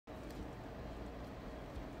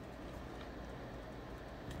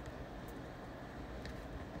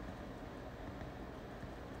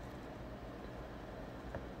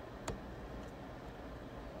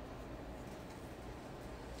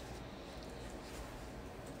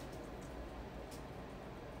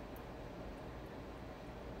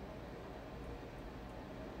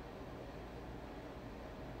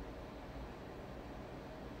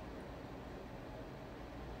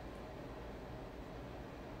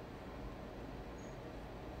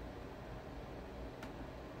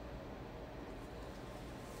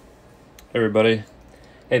Everybody.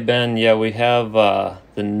 Hey Ben, yeah, we have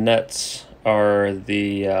the Nets are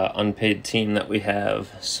the unpaid team that we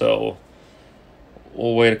have, so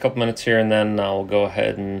we'll wait a couple minutes here and then we'll go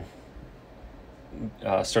ahead and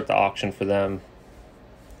start the auction for them.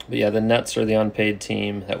 But yeah, the Nets are the unpaid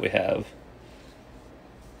team that we have.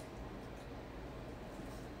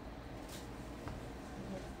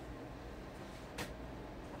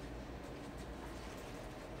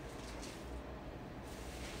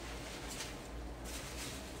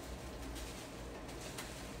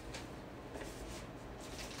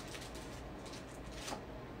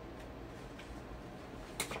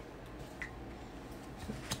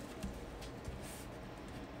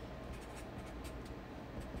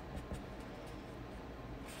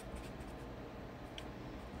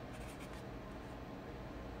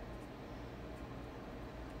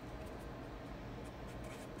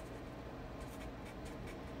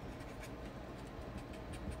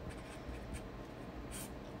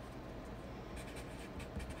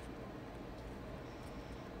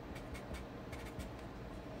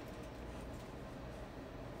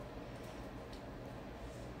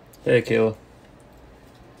 Hey Kayla.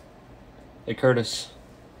 Hey Curtis.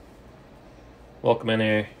 Welcome in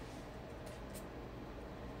here.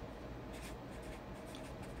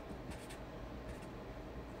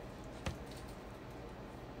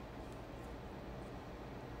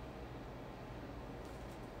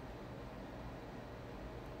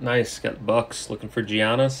 Nice, got Bucks looking for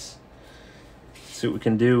Giannis. See what we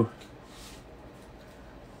can do.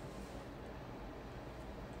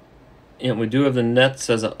 And we do have the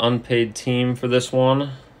Nets as an unpaid team for this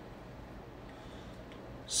one.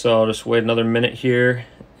 So I'll just wait another minute here,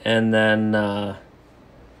 and then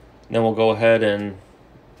we'll go ahead and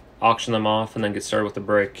auction them off and then get started with the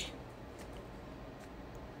break.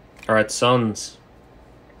 All right, Suns.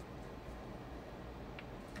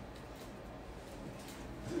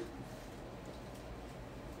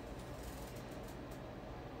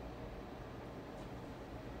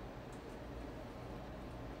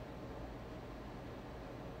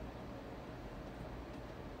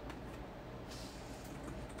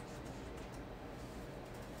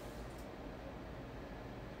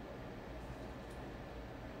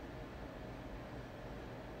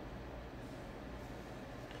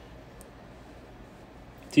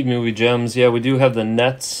 Team Movie Gems. Yeah, we do have the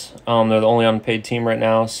Nets. They're the only unpaid team right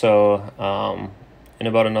now. So in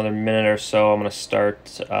about another minute or so, I'm going to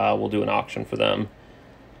start. We'll do an auction for them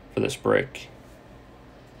for this break.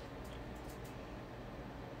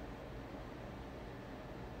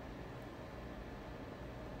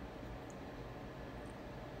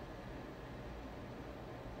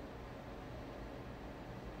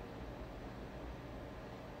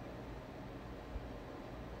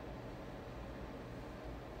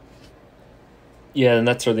 Yeah, the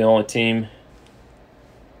Nets are the only team.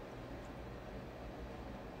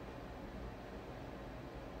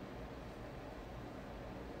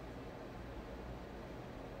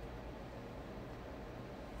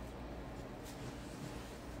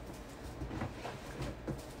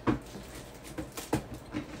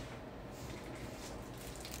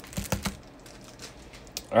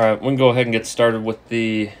 All right, we can go ahead and get started with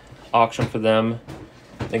the auction for them.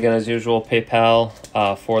 Again, as usual, PayPal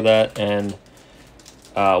for that, and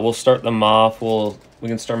we'll start them off. We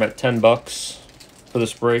can start them at $10 for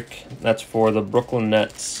this break. That's for the Brooklyn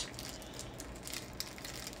Nets.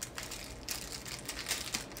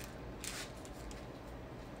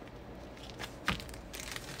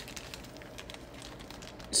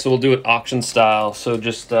 So we'll do it auction style. So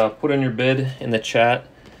just put in your bid in the chat,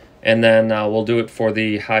 and then we'll do it for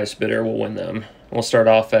the highest bidder. We'll win them. We'll start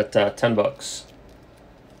off at $10.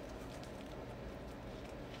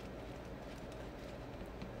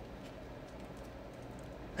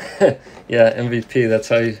 Yeah, MVP. That's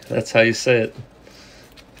how you say it.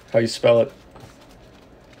 How you spell it.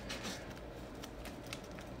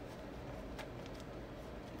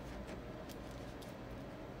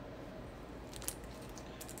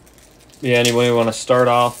 Yeah, anybody want to start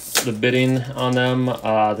off the bidding on them?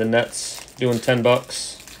 The Nets doing $10.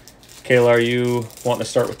 Kayla, are you wanting to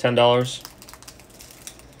start with $10?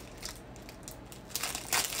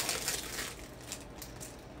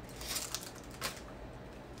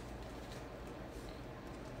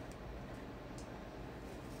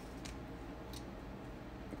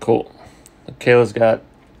 Cool. Kayla's got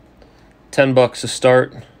 $10 to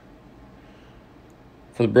start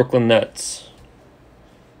for the Brooklyn Nets.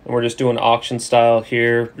 And we're just doing auction style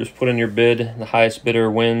here. Just put in your bid. The highest bidder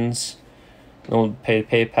wins. Then we'll pay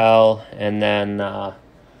PayPal, and then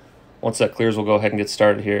once that clears, we'll go ahead and get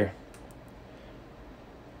started here.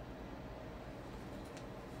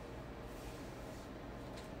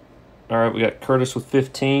 All right, we got Curtis with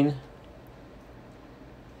 15.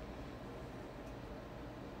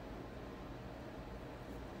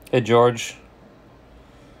 Hey, George.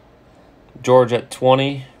 George at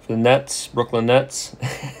 20 for the Nets, Brooklyn Nets.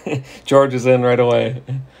 George is in right away.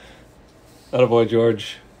 Attaboy,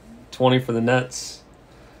 George. 20 for the Nets.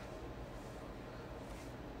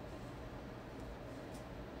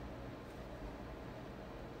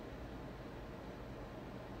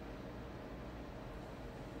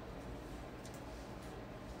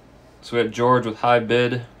 So we got George with high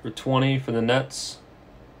bid for 20 for the Nets.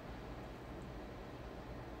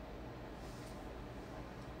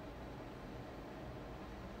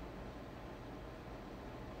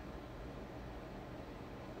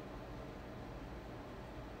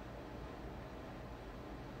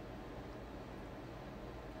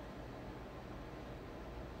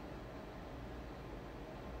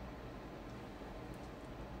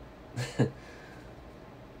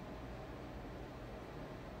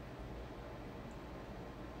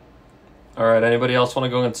 All right, anybody else want to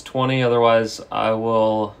go against 20? Otherwise, I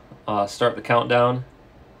will start the countdown.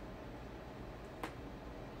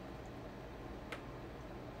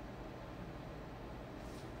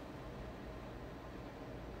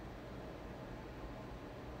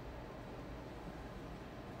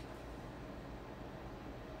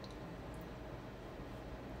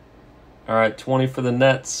 All right, 20 for the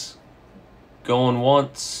Nets. Going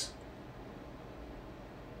once.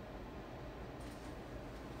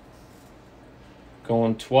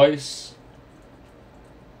 Going twice.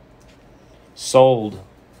 Sold.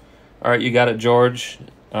 All right, you got it, George.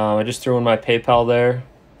 I just threw in my PayPal there.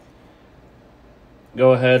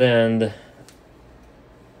 Go ahead and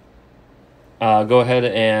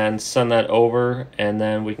send that over, and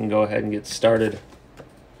then we can go ahead and get started.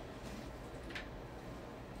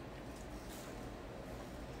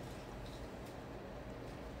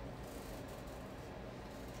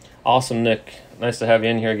 Awesome, Nick. Nice to have you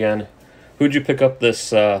in here again. Who'd you pick up this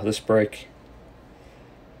this break?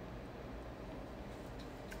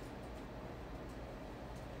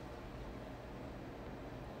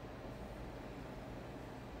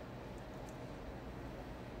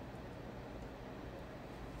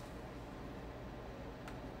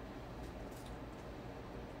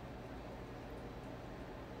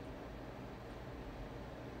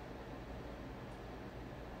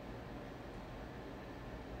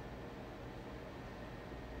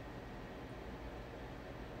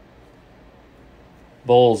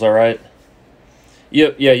 Bulls, all right.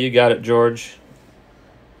 Yep, yeah, you got it, George.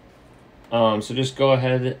 So just go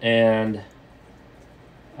ahead and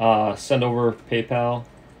send over PayPal.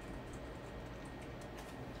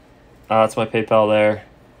 That's my PayPal there.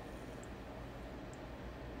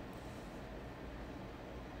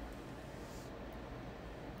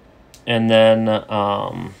 And then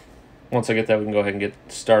once I get that, we can go ahead and get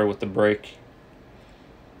started with the break.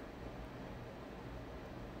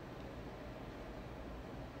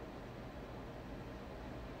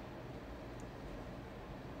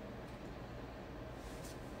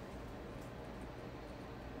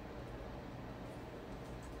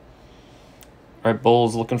 All right,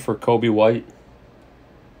 Bulls looking for Kobe White.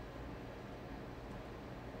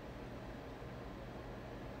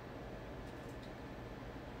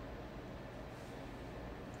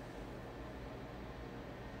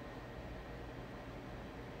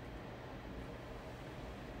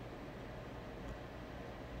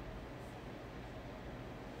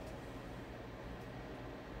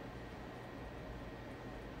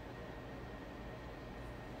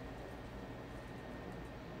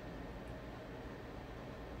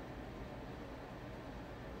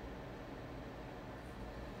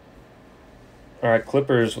 All right,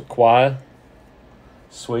 Clippers with Kawhi.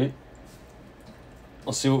 Sweet.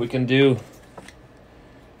 Let's see what we can do.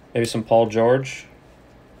 Maybe some Paul George.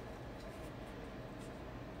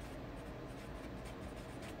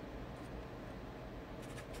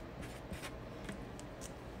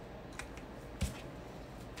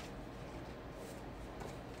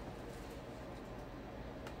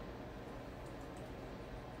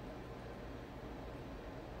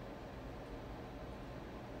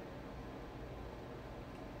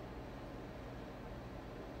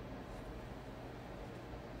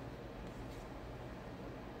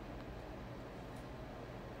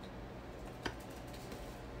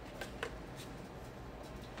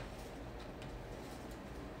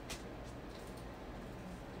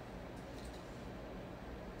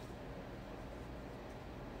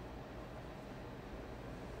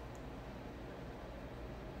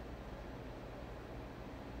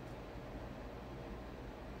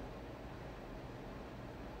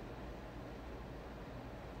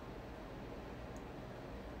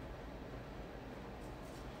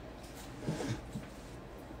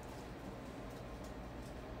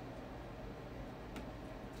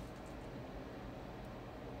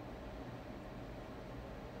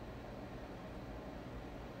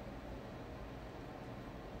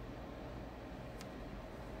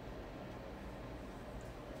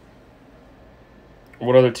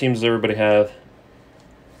 What other teams does everybody have?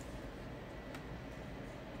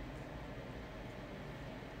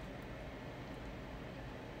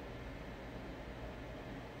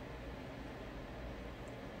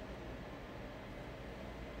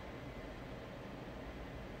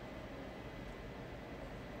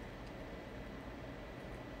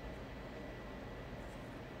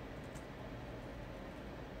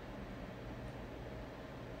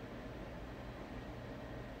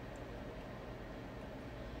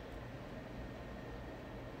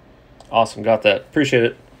 Awesome, got that. Appreciate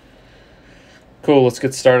it. Cool, let's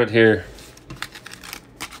get started here.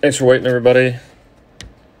 Thanks for waiting, everybody.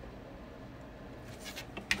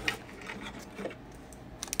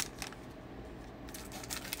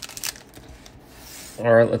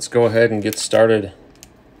 All right, let's go ahead and get started.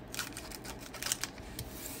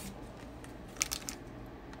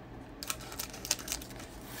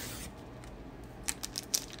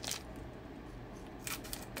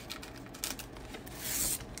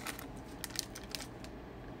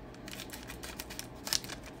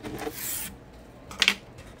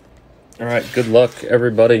 All right, good luck,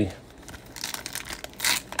 everybody.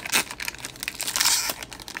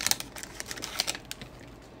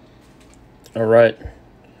 All right,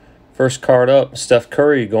 first card up, Steph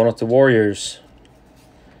Curry going up to Warriors.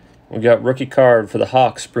 We got rookie card for the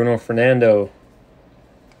Hawks, Bruno Fernando.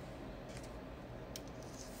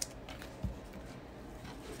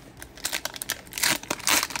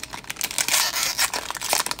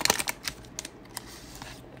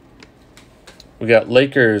 We got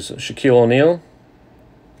Lakers, Shaquille O'Neal.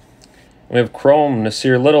 We have Chrome,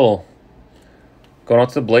 Nasir Little, going out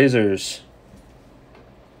to the Blazers.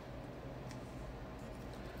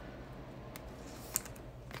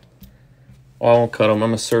 Oh, I won't cut them.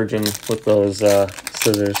 I'm a surgeon with those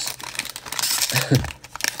scissors.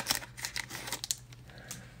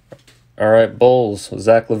 All right, Bulls,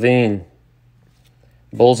 Zach LaVine.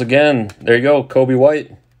 Bulls again. There you go, Kobe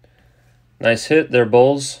White. Nice hit there,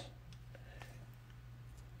 Bulls.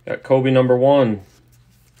 Got Kobe #1.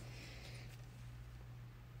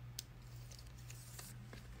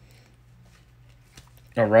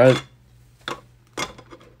 All right.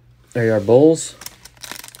 There you are, Bulls.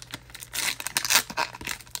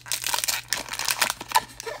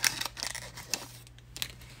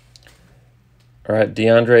 All right,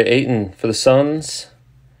 DeAndre Ayton for the Suns.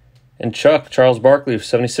 And Chuck, Charles Barkley for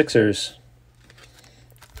 76ers.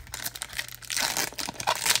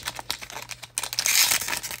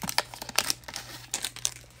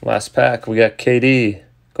 Last pack, we got KD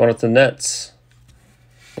going up to the Nets.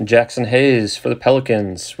 And Jackson Hayes for the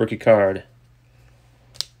Pelicans, rookie card.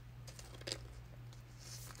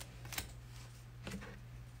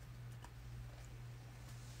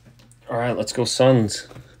 All right, let's go Suns.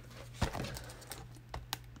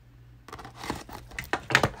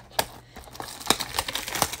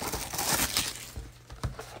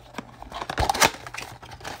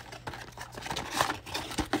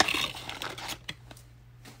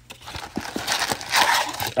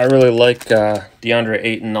 I really like DeAndre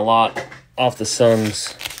Ayton a lot off the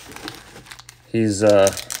Suns. He's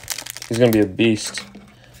gonna be a beast,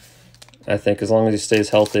 I think, as long as he stays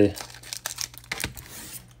healthy.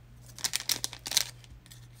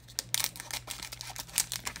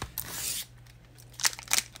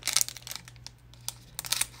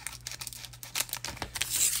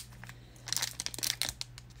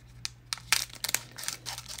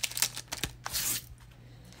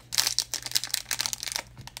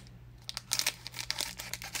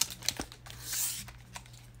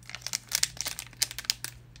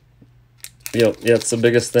 Yep, yeah, it's the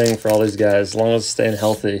biggest thing for all these guys. As long as staying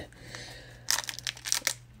healthy.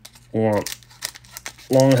 We want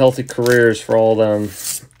long, healthy careers for all of them.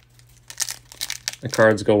 The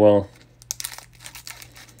cards go well.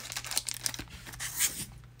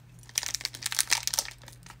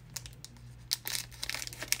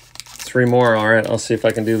 Three more, all right. I'll see if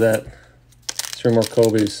I can do that. 3 more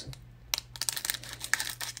Kobe's.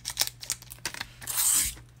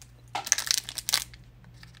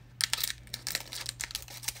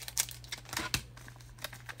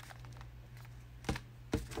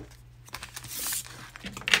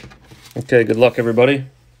 Okay, good luck, everybody.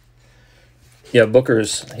 Yeah,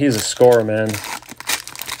 Booker's, he's a scorer, man.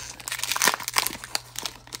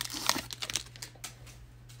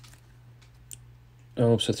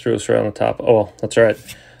 Oops, I threw this right on the top. Oh, that's right.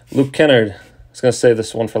 Luke Kennard. I was going to save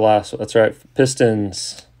this one for last. That's right.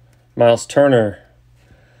 Pistons. Miles Turner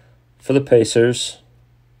for the Pacers.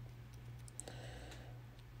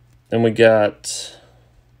 Then we got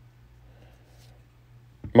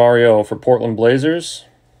Mario for Portland Blazers.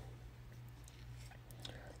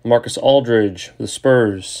 Marcus Aldridge for the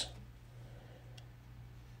Spurs.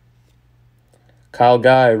 Kyle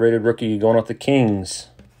Guy, rated rookie, going off the Kings.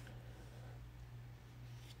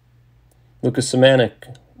 Lucas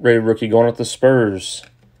Samanik, rated rookie, going off the Spurs.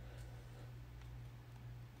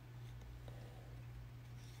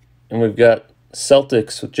 And we've got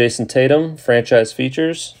Celtics with Jason Tatum, franchise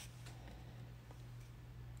features.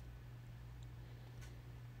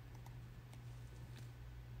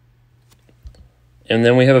 And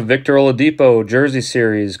then we have a Victor Oladipo jersey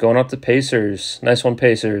series going up to Pacers. Nice one,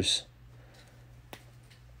 Pacers.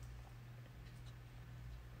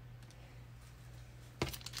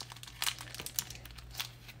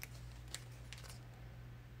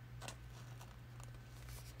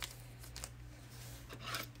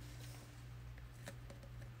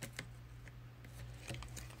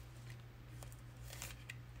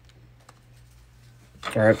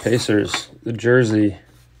 All right, Pacers, the jersey.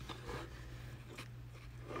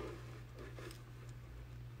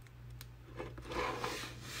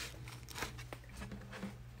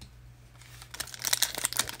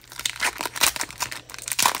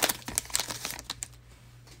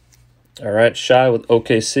 All right, Shy with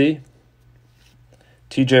OKC.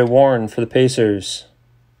 TJ Warren for the Pacers.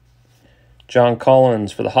 John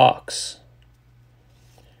Collins for the Hawks.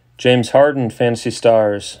 James Harden, Fantasy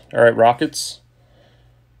Stars. All right, Rockets.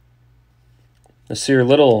 Nasir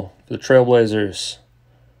Little for the Trailblazers,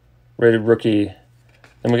 rated rookie.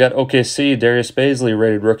 Then we got OKC, Darius Baisley,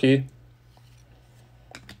 rated rookie.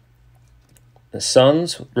 The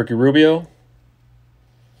Suns, Ricky Rubio.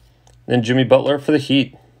 Then Jimmy Butler for the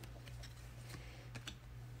Heat.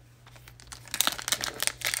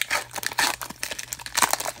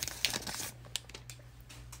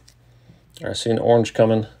 I see an orange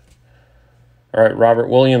coming. All right, Robert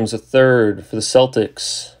Williams, a third for the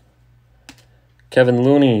Celtics. Kevin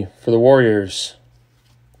Looney for the Warriors.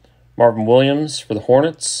 Marvin Williams for the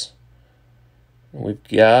Hornets. And we've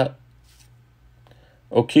got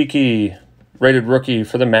Okiki, rated rookie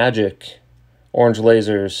for the Magic. Orange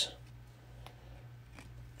Lasers.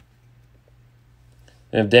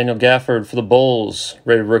 And Daniel Gafford for the Bulls,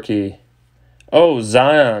 rated rookie. Oh,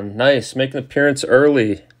 Zion, nice, making an appearance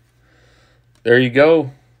early. There you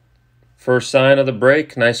go. First sign of the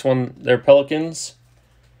break. Nice one there, Pelicans.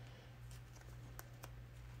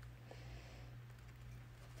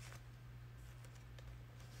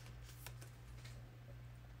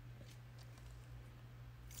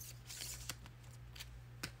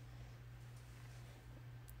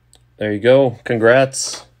 There you go.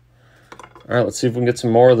 Congrats. All right, let's see if we can get some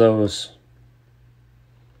more of those.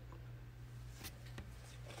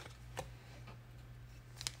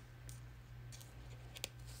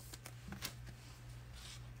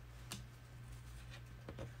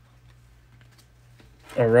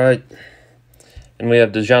 All right. And we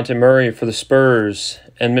have DeJounte Murray for the Spurs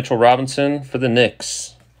and Mitchell Robinson for the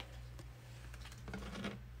Knicks.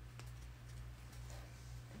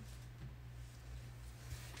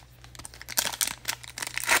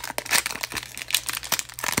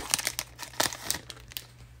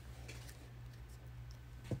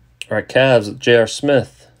 All right, Cavs, J.R.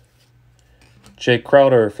 Smith. Jay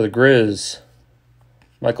Crowder for the Grizz.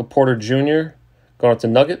 Michael Porter Jr. going up to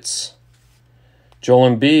Nuggets.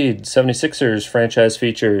 Joel Embiid, 76ers franchise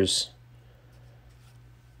features.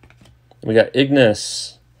 We got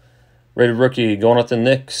Ignis, rated rookie, going up to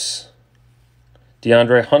Knicks.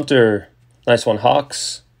 DeAndre Hunter, nice one,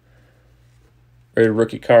 Hawks. Rated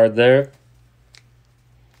rookie card there.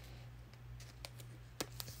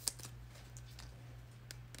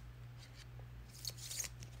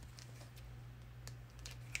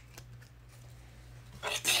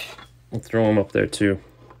 We'll throw him up there too.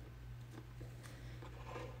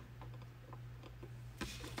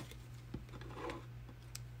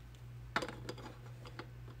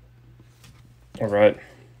 All right.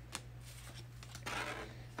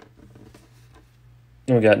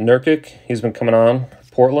 And we got Nurkic. He's been coming on.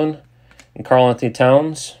 Portland. And Karl Anthony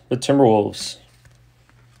Towns with Timberwolves.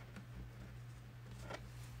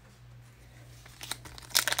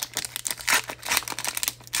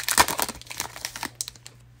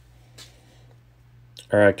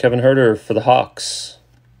 All right, Kevin Huerter for the Hawks.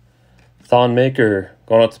 Thon Maker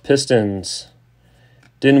going out to Pistons.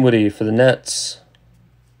 Dinwiddie for the Nets.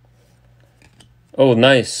 Oh,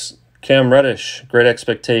 nice. Cam Reddish, great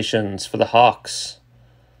expectations for the Hawks.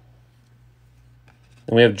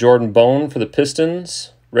 Then we have Jordan Bone for the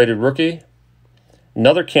Pistons, rated rookie.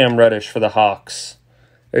 Another Cam Reddish for the Hawks.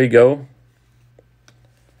 There you go.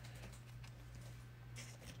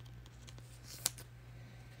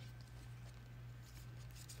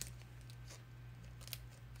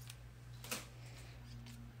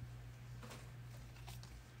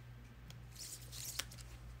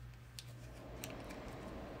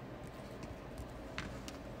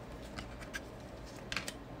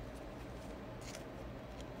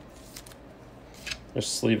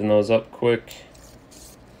 Just sleeving those up quick.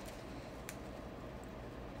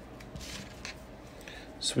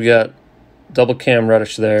 So we got double Cam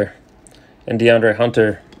Reddish there, and DeAndre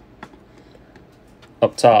Hunter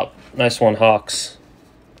up top. Nice one, Hawks.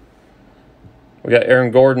 We got Aaron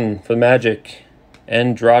Gordon for the Magic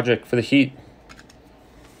and Dragic for the Heat.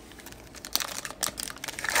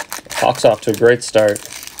 Hawks off to a great start.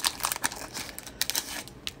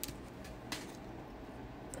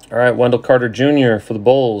 All right, Wendell Carter Jr. for the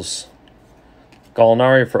Bulls.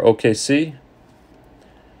 Gallinari for OKC.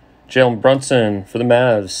 Jalen Brunson for the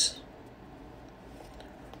Mavs.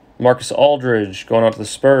 Marcus Aldridge going out to the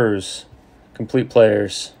Spurs. Complete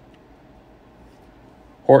players.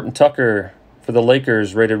 Horton Tucker for the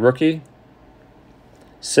Lakers, rated rookie.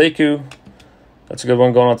 Sekou, that's a good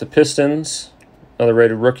one, going out to Pistons. Another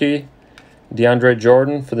rated rookie. DeAndre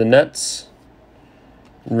Jordan for the Nets.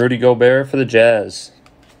 And Rudy Gobert for the Jazz.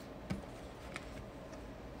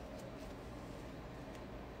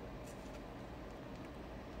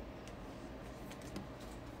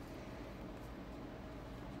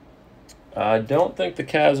 I don't think the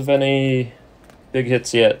Cavs have any big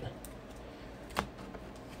hits yet.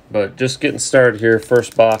 But just getting started here,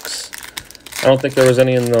 first box. I don't think there was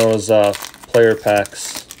any in those player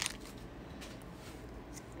packs.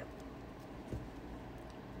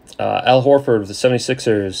 Al Horford for the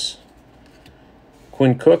 76ers.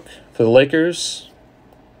 Quinn Cook for the Lakers.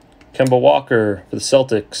 Kemba Walker for the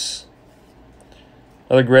Celtics.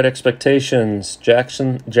 Other great expectations.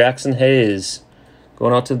 Jackson Hayes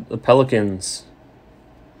going out to the Pelicans.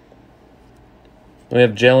 We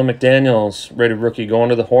have Jalen McDaniels, rated rookie, going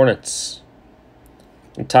to the Hornets.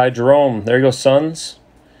 And Ty Jerome. There you go, Suns.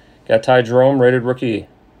 Got Ty Jerome, rated rookie.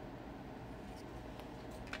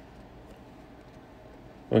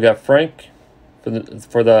 We got Frank for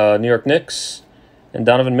the New York Knicks. And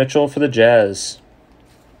Donovan Mitchell for the Jazz.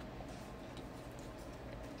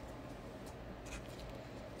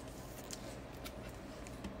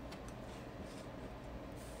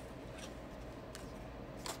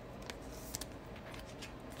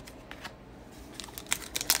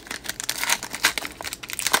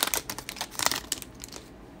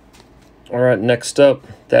 All right, next up,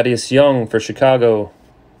 Thaddeus Young for Chicago.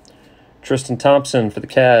 Tristan Thompson for the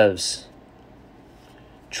Cavs.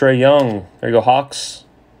 Trae Young, there you go, Hawks.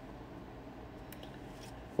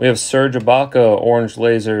 We have Serge Ibaka, orange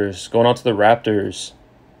lasers, going out to the Raptors.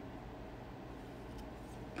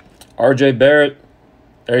 RJ Barrett,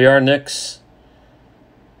 there you are, Knicks.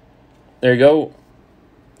 There you go.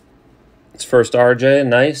 It's first RJ,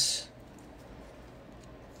 nice.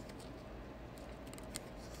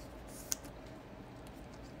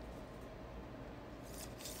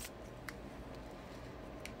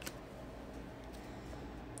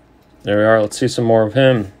 There we are. Let's see some more of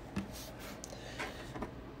him.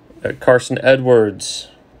 Carson Edwards,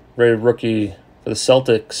 rated rookie for the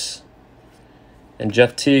Celtics. And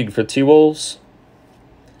Jeff Teague for T-Wolves.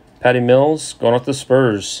 Patty Mills going off the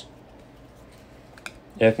Spurs.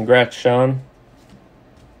 Yeah, congrats, Sean.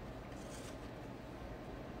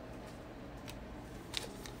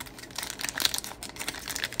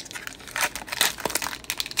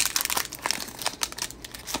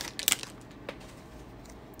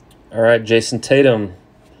 All right, Jason Tatum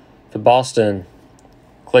for Boston.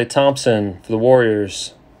 Klay Thompson for the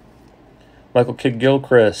Warriors. Michael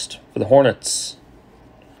Kidd-Gilchrist for the Hornets.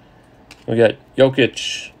 We got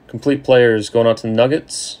Jokic, complete players, going out to the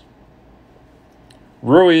Nuggets.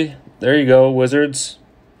 Rui, there you go, Wizards.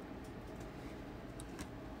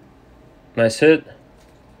 Nice hit.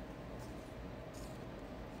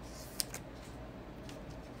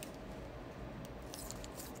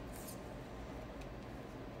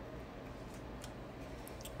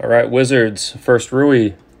 All right, Wizards, first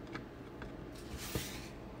Rui.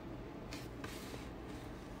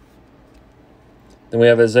 Then we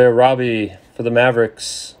have Isaiah Robbie for the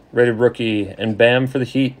Mavericks, rated rookie, and Bam for the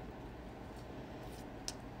Heat.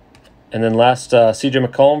 And then last, CJ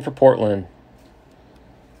McCollum for Portland.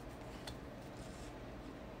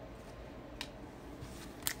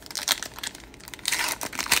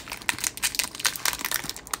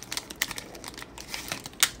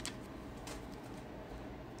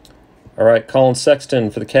 All right, Colin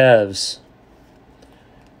Sexton for the Cavs.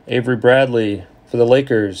 Avery Bradley for the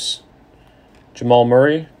Lakers. Jamal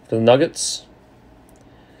Murray for the Nuggets.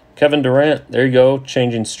 Kevin Durant, there you go,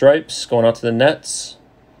 changing stripes, going out to the Nets.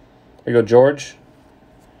 There you go, George.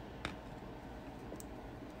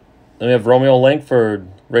 Then we have Romeo Langford,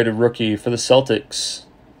 rated rookie for the Celtics.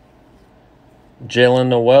 Jalen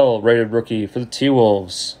Noel, rated rookie for the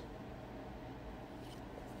T-Wolves.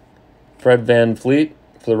 Fred VanVleet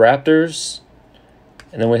for the Raptors.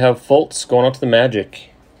 And then we have Fultz going out to the Magic.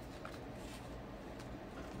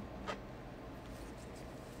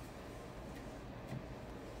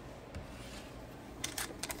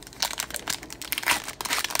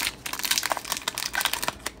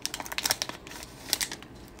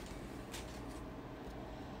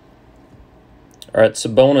 All right,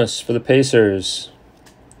 Sabonis for the Pacers.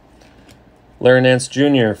 Larry Nance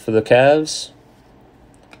Jr. for the Cavs.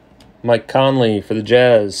 Mike Conley for the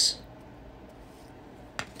Jazz.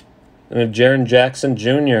 Then we have Jaren Jackson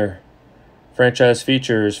Jr. franchise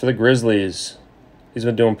features for the Grizzlies. He's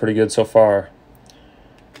been doing pretty good so far.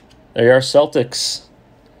 There you are, Celtics.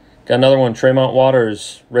 Got another one, Tremont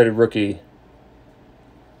Waters, rated rookie.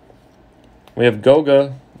 We have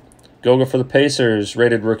Goga for the Pacers,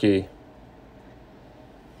 rated rookie.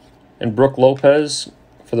 And Brook Lopez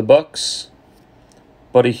for the Bucks.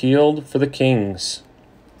 Buddy Hield for the Kings.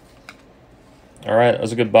 All right, that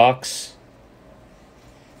was a good box.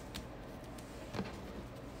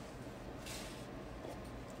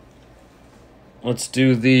 Let's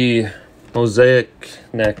do the Mosaic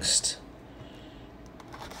next.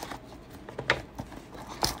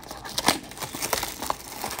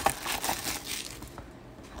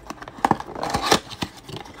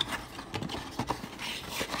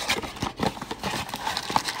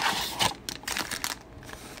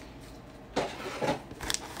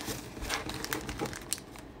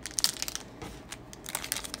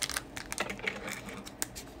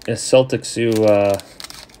 Yes, Celtics, you're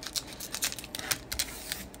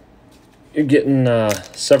getting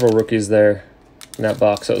several rookies there in that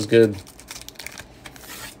box. That was good.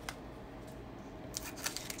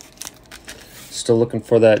 Still looking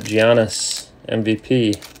for that Giannis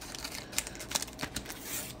MVP.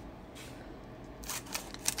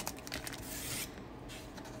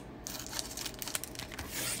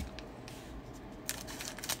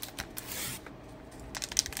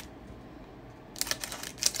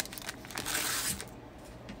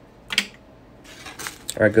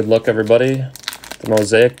 All right, good luck, everybody. The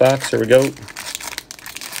Mosaic box, here we go.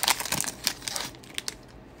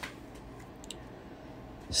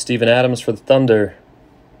 Steven Adams for the Thunder.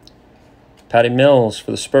 Patty Mills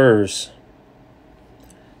for the Spurs.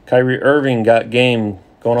 Kyrie Irving got game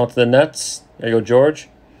going on to the Nets. There you go, George.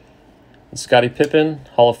 And Scottie Pippen,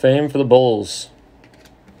 Hall of Fame for the Bulls.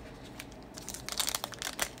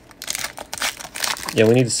 Yeah,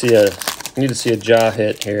 we need to see a Ja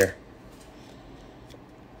hit here.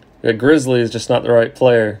 The Grizzlies, just not the right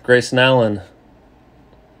player. Grayson Allen.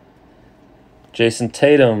 Jason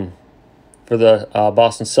Tatum for the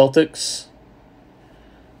Boston Celtics.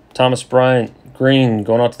 Thomas Bryant Green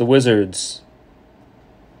going out to the Wizards.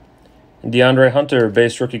 And DeAndre Hunter,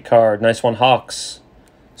 base rookie card. Nice one, Hawks.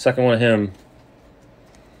 Second one of him.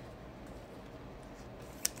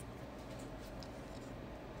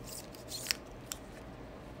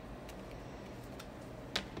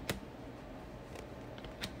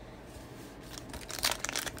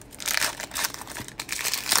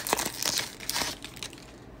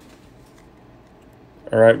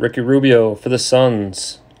 All right, Ricky Rubio for the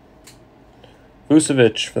Suns.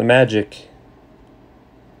 Vucevic for the Magic.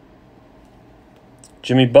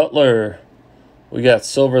 Jimmy Butler. We got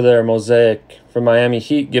silver there, Mosaic for Miami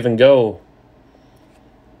Heat, give and go.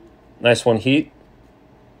 Nice one, Heat.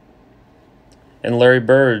 And Larry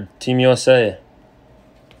Bird, Team USA.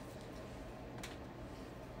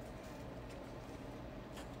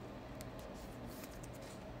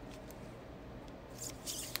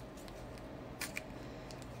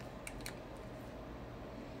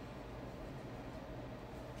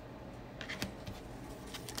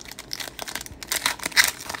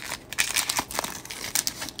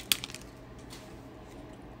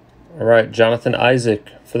 All right, Jonathan Isaac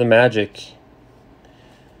for the Magic.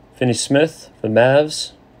 Finney Smith for the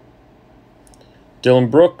Mavs. Dylan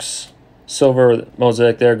Brooks, silver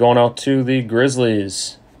Mosaic there, going out to the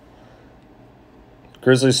Grizzlies.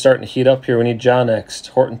 Grizzlies starting to heat up here. We need Ja next.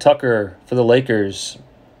 Horton Tucker for the Lakers,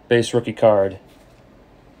 base rookie card.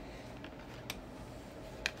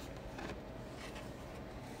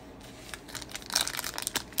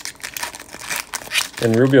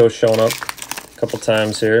 And Rubio's showing up a couple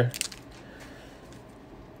times here.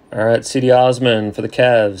 All right, C.D. Osman for the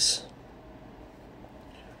Cavs.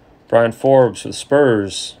 Brian Forbes for the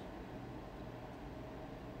Spurs.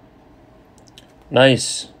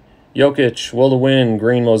 Nice. Jokic, Will to Win,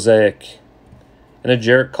 green Mosaic. And a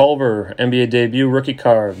Jarrett Culver, NBA debut rookie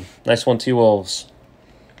card. Nice one, T-Wolves.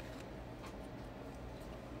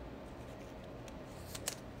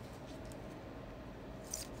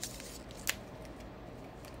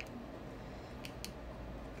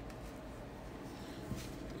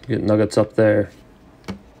 Get Nuggets up there.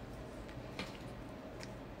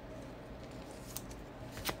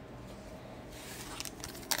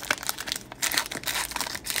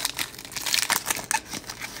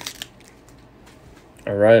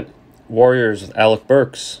 All right. Warriors with Alec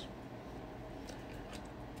Burks.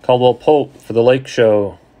 Caldwell Pope for the Lake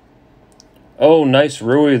Show. Oh, nice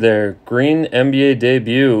Rui there. Green NBA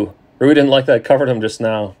debut. Rui didn't like that. I covered him just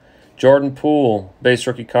now. Jordan Poole, base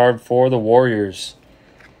rookie card for the Warriors.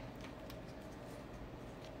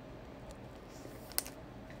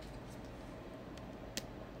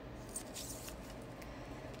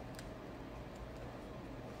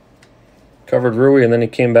 Covered Rui, and then he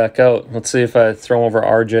came back out. Let's see if I throw him over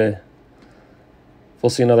RJ. We'll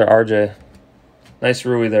see another RJ. Nice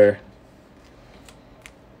Rui there.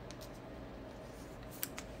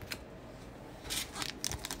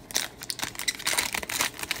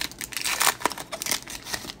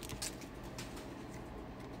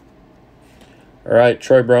 All right,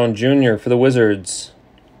 Troy Brown Jr. for the Wizards.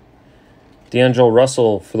 D'Angelo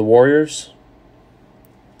Russell for the Warriors.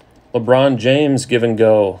 LeBron James give and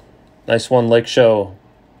go. Nice one, Lake Show.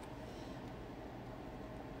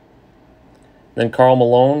 Then Karl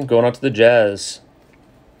Malone going out to the Jazz.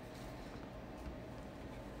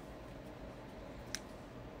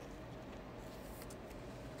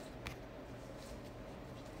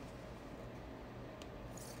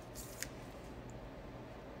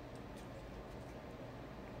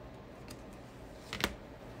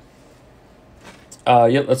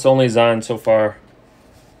 Yep, that's only Zion so far.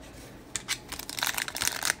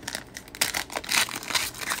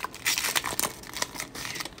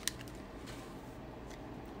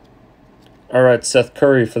 All right, Seth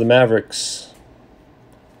Curry for the Mavericks.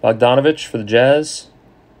 Bogdanovich for the Jazz.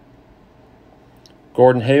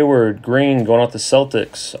 Gordon Hayward, green, going out to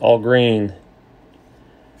Celtics, all green.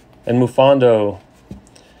 And Mufando,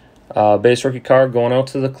 base rookie card, going out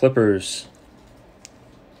to the Clippers.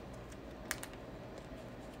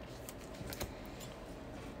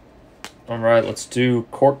 All right, let's do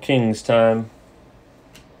Court Kings time.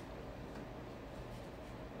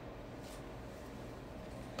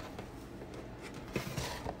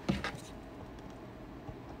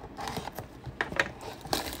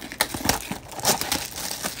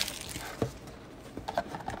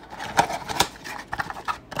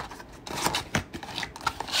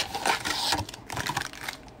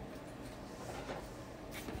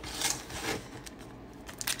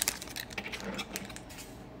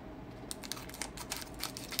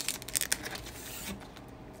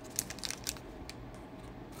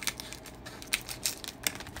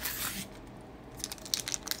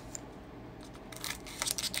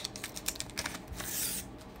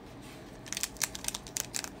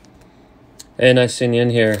 Hey, nice seeing you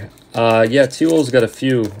in here. Yeah, T-Will's got a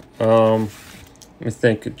few. Let me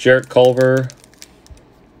think. Jarrett Culver.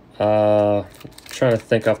 Trying to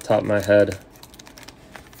think off the top of my head.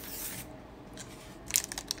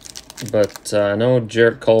 But I know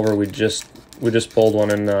Jarrett Culver, we just pulled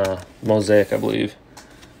one in Mosaic, I believe.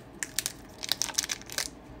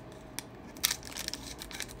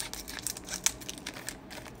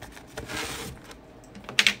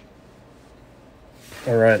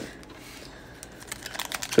 All right.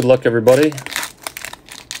 Good luck, everybody.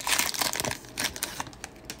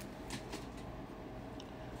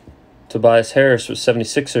 Tobias Harris for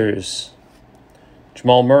 76ers.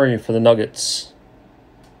 Jamal Murray for the Nuggets.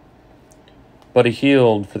 Buddy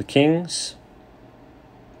Hield for the Kings.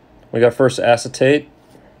 We got first Acetate.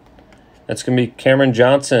 That's going to be Cameron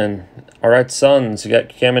Johnson. All right, Suns. You got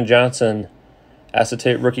Cameron Johnson.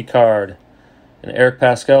 Acetate rookie card. And Eric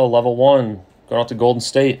Pascal, level 1. Going out to Golden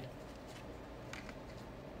State.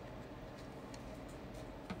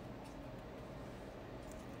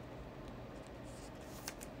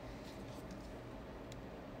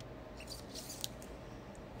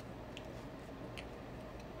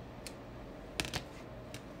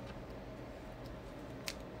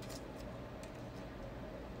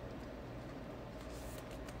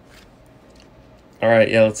 All right,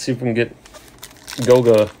 yeah, let's see if we can get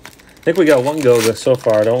Goga. I think we got one Goga so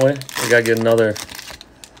far, don't we? We got to get another.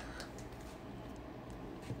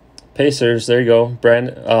 Pacers, there you go.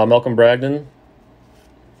 Malcolm Brogdon.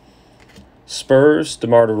 Spurs,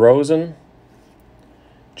 DeMar DeRozan.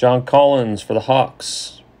 John Collins for the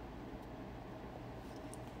Hawks.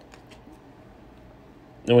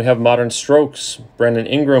 Then we have Modern Strokes. Brandon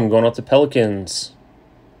Ingram going out to Pelicans.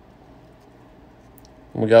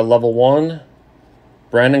 And we got level 1.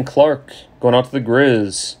 Brandon Clark going out to the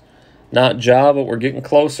Grizz. Not Ja, but we're getting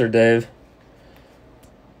closer, Dave.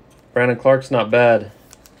 Brandon Clark's not bad.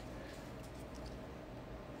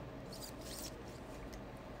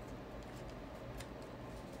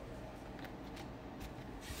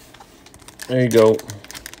 There you go.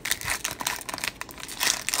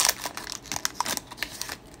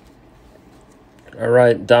 All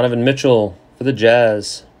right, Donovan Mitchell for the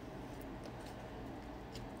Jazz.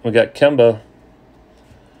 We got Kemba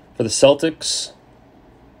for the Celtics.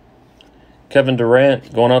 Kevin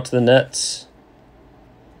Durant going out to the Nets.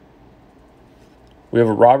 We have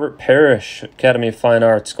a Robert Parrish, Academy of Fine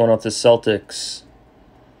Arts, going out to the Celtics.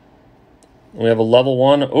 We have a level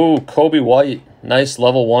 1. Ooh, Kobe White. Nice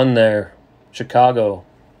level 1 there. Chicago.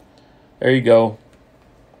 There you go.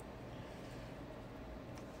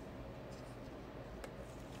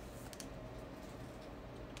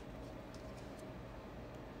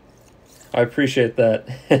 I appreciate that.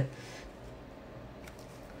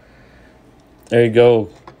 There you go.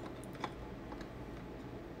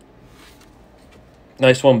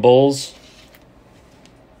 Nice one, Bulls.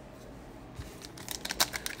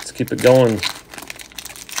 Let's keep it going.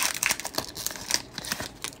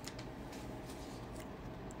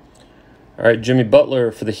 All right, Jimmy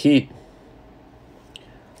Butler for the Heat.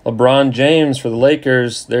 LeBron James for the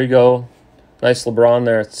Lakers. There you go. Nice LeBron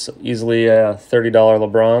there. It's easily a $30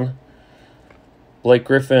 LeBron. Blake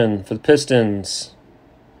Griffin for the Pistons.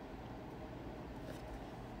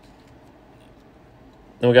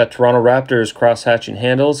 Then we got Toronto Raptors cross-hatching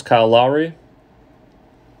handles, Kyle Lowry.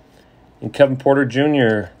 And Kevin Porter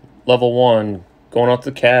Jr., level 1, going out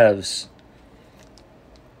to the Cavs.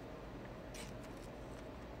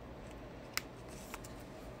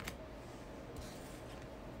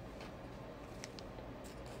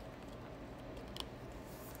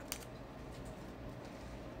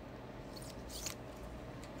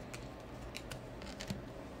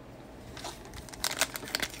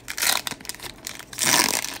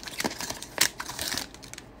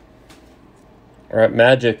 All right,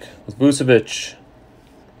 Magic with Vucevic.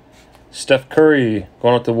 Steph Curry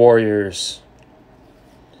going with the Warriors.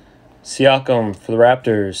 Siakam for the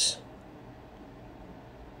Raptors.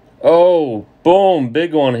 Oh, boom,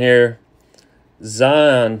 big one here.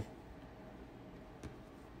 Zion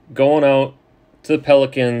going out to the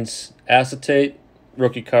Pelicans. Acetate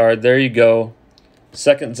rookie card. There you go.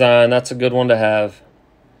 Second Zion. That's a good one to have.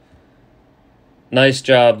 Nice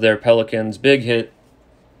job there, Pelicans. Big hit.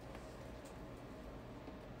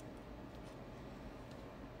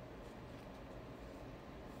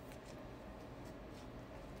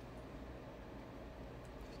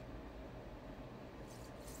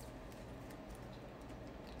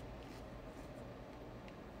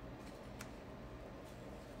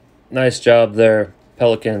 Nice job there,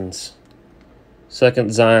 Pelicans.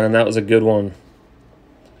 Second Zion, and that was a good one.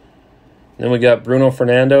 Then we got Bruno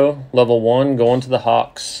Fernando, level 1, going to the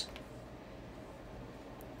Hawks.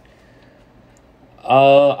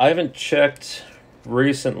 I haven't checked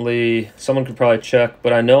recently. Someone could probably check,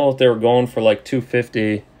 but I know they were going for like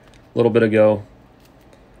 $250 a little bit ago.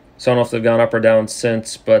 So I don't know if they've gone up or down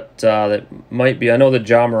since, but that might be. I know the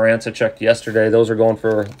Ja Morants I checked yesterday. Those are going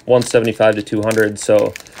for $175 to $200.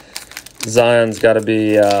 So Zion's got to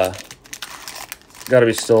be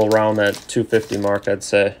still around that $250 mark, I'd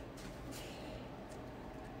say.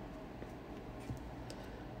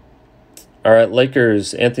 All right,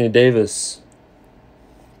 Lakers, Anthony Davis.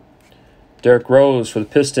 Derrick Rose for the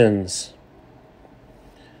Pistons.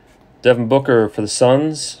 Devin Booker for the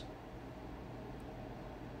Suns.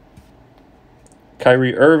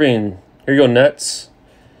 Kyrie Irving. Here you go, Nets.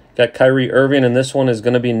 Got Kyrie Irving, and this one is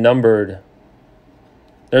going to be numbered.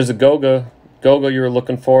 There's a Goga. Goga you were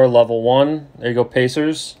looking for, level 1. There you go,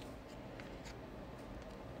 Pacers.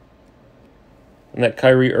 And that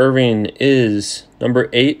Kyrie Irving is number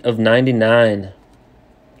 8 of 99.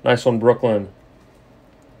 Nice one, Brooklyn.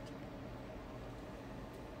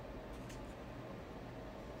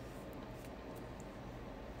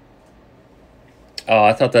 Oh,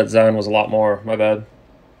 I thought that Zion was a lot more. My bad.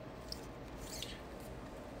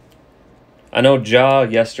 I know Ja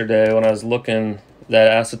yesterday when I was looking, that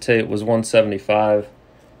acetate was $175.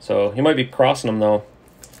 So he might be crossing them though.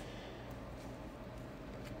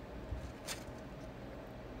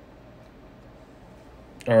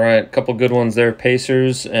 All right, a couple good ones there.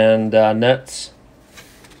 Pacers and Nets.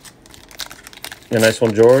 A nice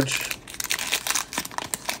one, George.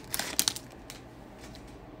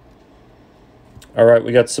 All right,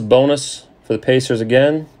 we got Sabonis for the Pacers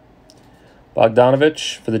again.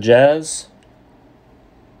 Bogdanovich for the Jazz.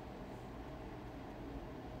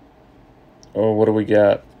 Oh, what do we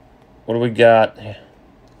got? What do we got?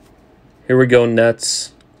 Here we go,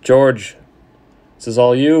 Nets. George, this is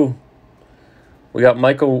all you. We got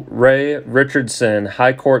Michael Ray Richardson,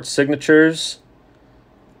 High Court Signatures.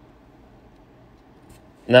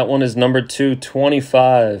 And that one is number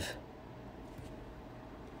 225.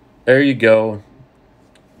 There you go.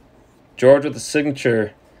 George with the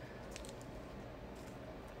signature.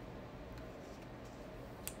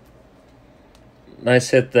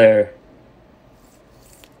 Nice hit there.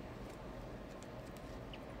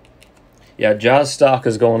 Yeah, Jaws stock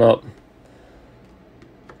is going up.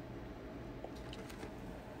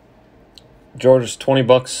 George's 20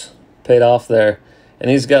 bucks paid off there.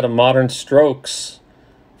 And he's got a Modern Strokes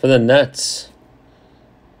for the Nets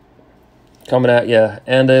coming at you.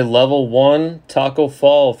 And a level 1 Taco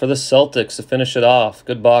Fall for the Celtics to finish it off.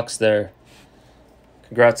 Good box there.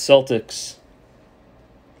 Congrats, Celtics.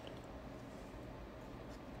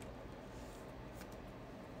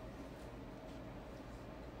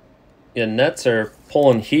 Yeah, Nets are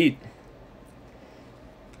pulling heat.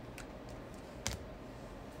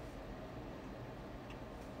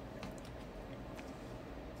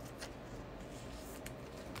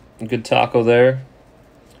 Good taco there.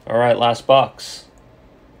 All right, last box.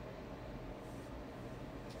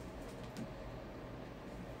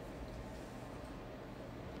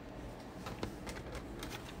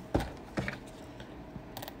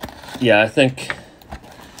 Yeah, I think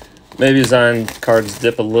maybe Zion cards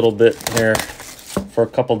dip a little bit here for a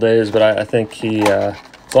couple days, but I think he,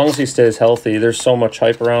 as long as he stays healthy, there's so much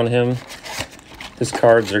hype around him. His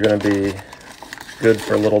cards are going to be good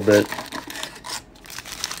for a little bit.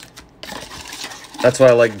 That's why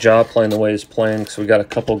I like Ja playing the way he's playing, because we got a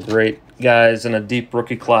couple great guys in a deep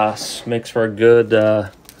rookie class. Makes for a good,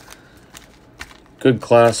 good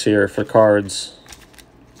class here for cards.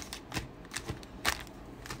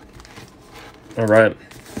 All right.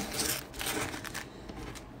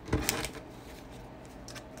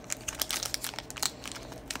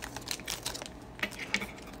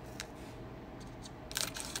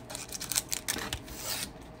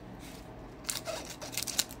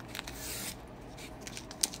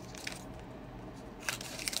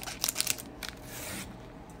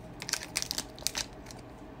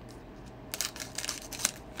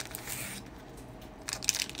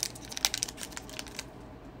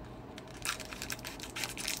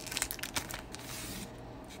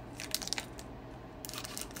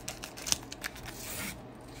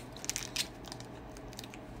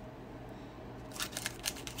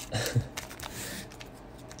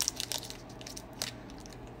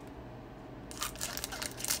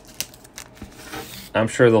 I'm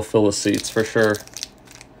sure they'll fill the seats for sure.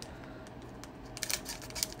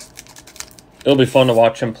 It'll be fun to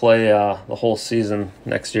watch him play the whole season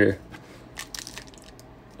next year.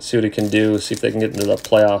 See what he can do, see if they can get into the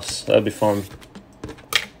playoffs. That'd be fun.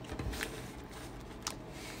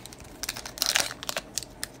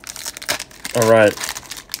 All right.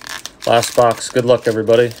 Last box. Good luck,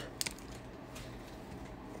 everybody.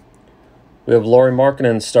 We have Lauri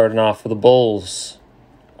Markkanen starting off for the Bulls.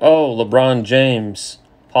 Oh, LeBron James.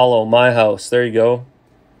 Hollow, my house. There you go.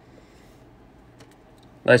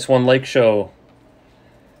 Nice one, Lake Show.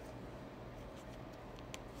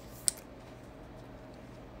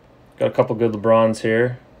 Got a couple good LeBrons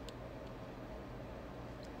here.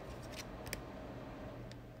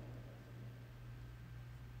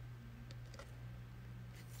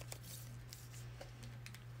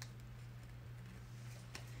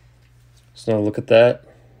 So look at that.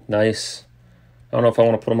 Nice. I don't know if I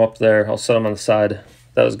want to put them up there. I'll set them on the side.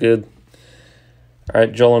 That was good. All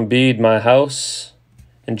right, Joel Embiid, my house.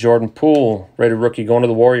 And Jordan Poole, rated rookie, going to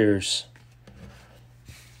the Warriors.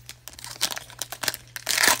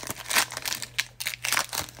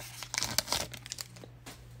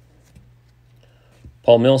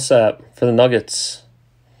 Paul Millsap for the Nuggets.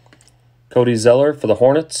 Cody Zeller for the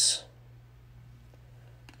Hornets.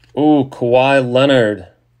 Ooh, Kawhi Leonard.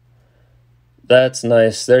 That's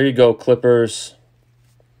nice. There you go, Clippers.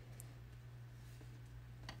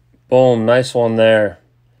 Boom, nice one there.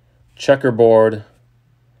 Checkerboard.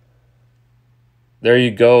 There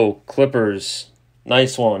you go, Clippers.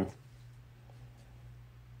 Nice one.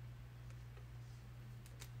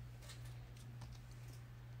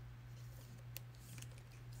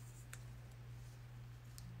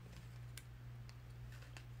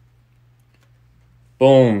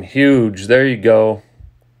 Boom, huge. There you go.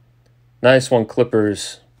 Nice one,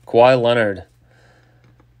 Clippers. Kawhi Leonard.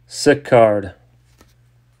 Sick card.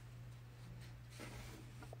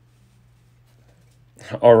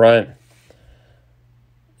 All right.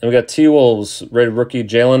 And we got T-Wolves, rated rookie,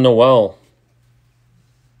 Jalen Noel.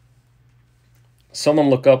 Someone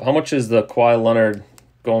look up, how much is the Kawhi Leonard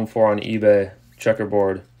going for on eBay?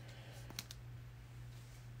 Checkerboard.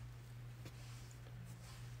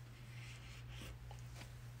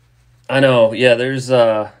 I know, yeah, there's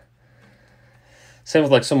same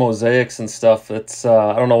with like some mosaics and stuff. It's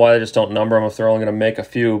I don't know why they just don't number them if they're only going to make a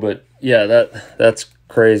few, but yeah, that's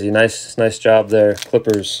crazy. Nice job there,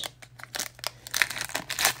 Clippers.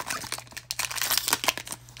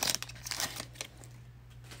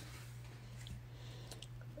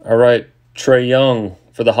 All right, Trae Young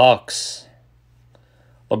for the Hawks.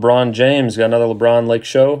 LeBron James, got another LeBron Lake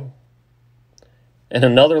Show. And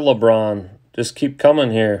another LeBron. Just keep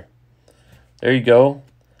coming here. There you go.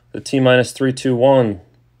 The T-minus 3-2-1. And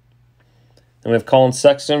we have Colin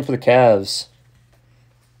Sexton for the Cavs.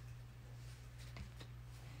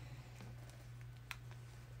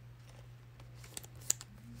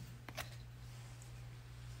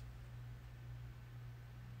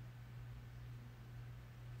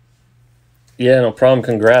 Yeah, no problem.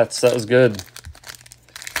 Congrats. That was good.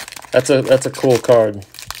 That's a cool card.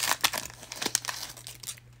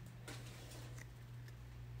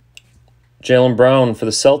 Jaylen Brown for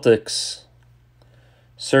the Celtics.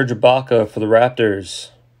 Serge Ibaka for the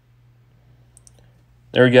Raptors.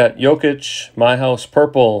 There we got Jokic, My House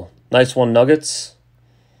Purple. Nice one, Nuggets.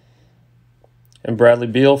 And Bradley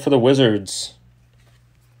Beal for the Wizards.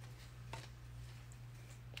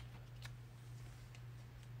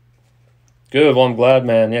 Good. Well, I'm glad,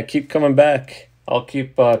 man. Yeah, keep coming back. I'll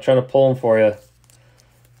keep trying to pull them for you.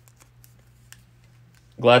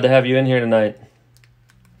 Glad to have you in here tonight.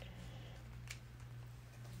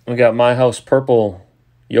 We got My House Purple,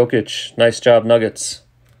 Jokic. Nice job, Nuggets.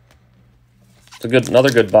 It's another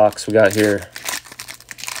good box we got here.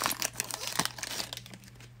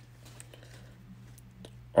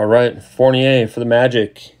 All right, Fournier for the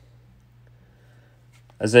Magic.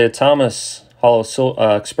 Isaiah Thomas, Hollow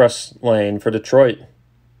Express Lane for Detroit.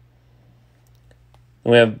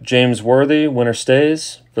 Then we have James Worthy, Winter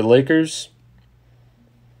Stays for the Lakers.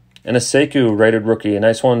 And a Sekou, rated rookie. A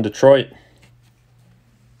nice one, Detroit.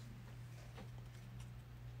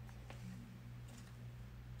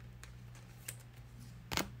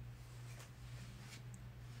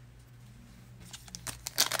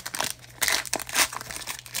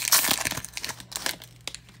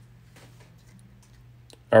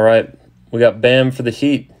 All right, we got Bam for the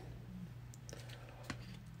Heat.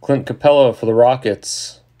 Clint Capella for the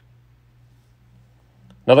Rockets.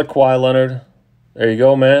 Another Kawhi Leonard. There you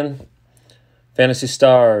go, man. Fantasy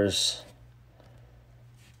Stars.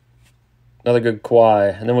 Another good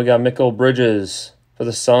Kawhi. And then we got Mikal Bridges for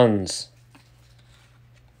the Suns.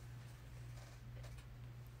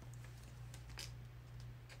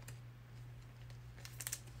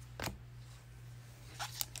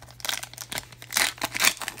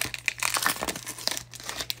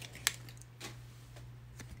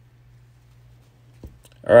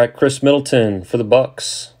 All right, Chris Middleton for the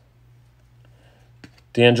Bucks.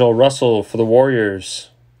 D'Angelo Russell for the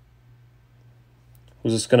Warriors.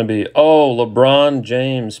 Who's this going to be? Oh, LeBron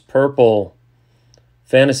James, purple.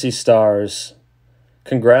 Fantasy Stars.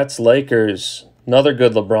 Congrats, Lakers. Another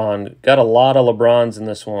good LeBron. Got a lot of LeBrons in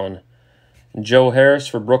this one. And Joe Harris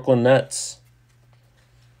for Brooklyn Nets.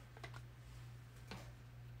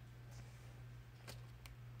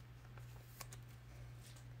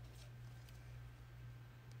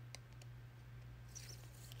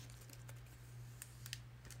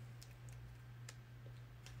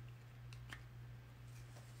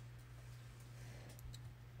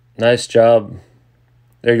 Nice job.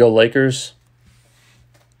 There you go, Lakers.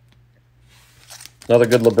 Another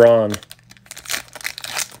good LeBron.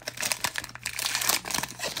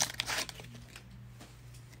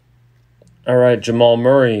 All right, Jamal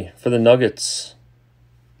Murray for the Nuggets.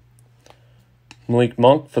 Malik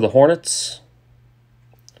Monk for the Hornets.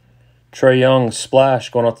 Trae Young,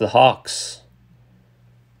 splash, going out to the Hawks.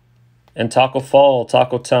 And Taco Fall,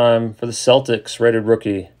 Taco Time for the Celtics, rated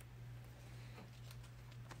rookie.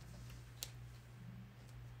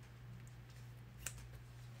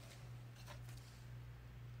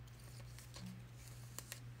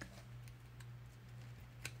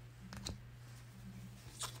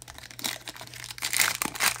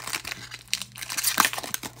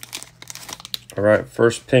 All right,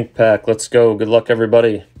 first pink pack. Let's go. Good luck,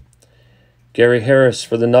 everybody. Gary Harris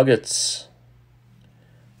for the Nuggets.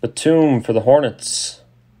 Batum for the Hornets.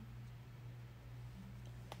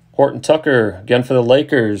 Horton Tucker, again for the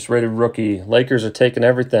Lakers, rated rookie. Lakers are taking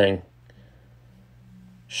everything.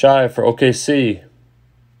 Shai for OKC.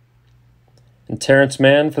 And Terrence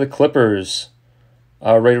Mann for the Clippers,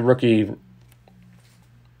 rated rookie.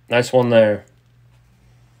 Nice one there.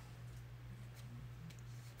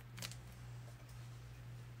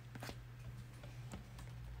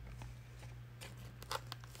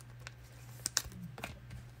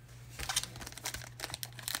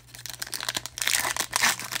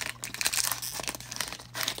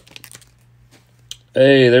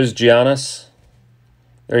 Hey, there's Giannis.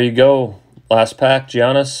 There you go. Last pack,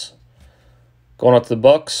 Giannis. Going out to the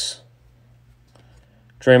Bucks.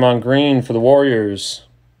 Draymond Green for the Warriors.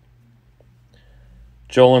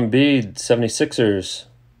 Joel Embiid, 76ers.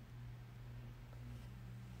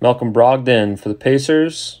 Malcolm Brogdon for the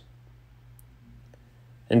Pacers.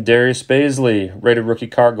 And Darius Baisley, rated rookie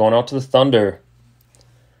card, going out to the Thunder.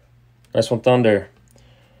 Nice one, Thunder.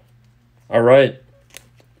 All right.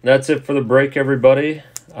 That's it for the break, everybody.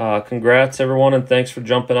 Congrats, everyone, and thanks for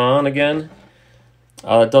jumping on again.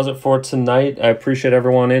 That does it for tonight. I appreciate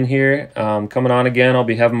everyone in here. Coming on again, I'll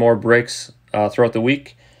be having more breaks throughout the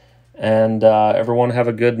week. And everyone have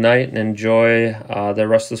a good night and enjoy the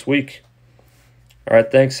rest of this week. All right,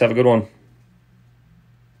 thanks. Have a good one.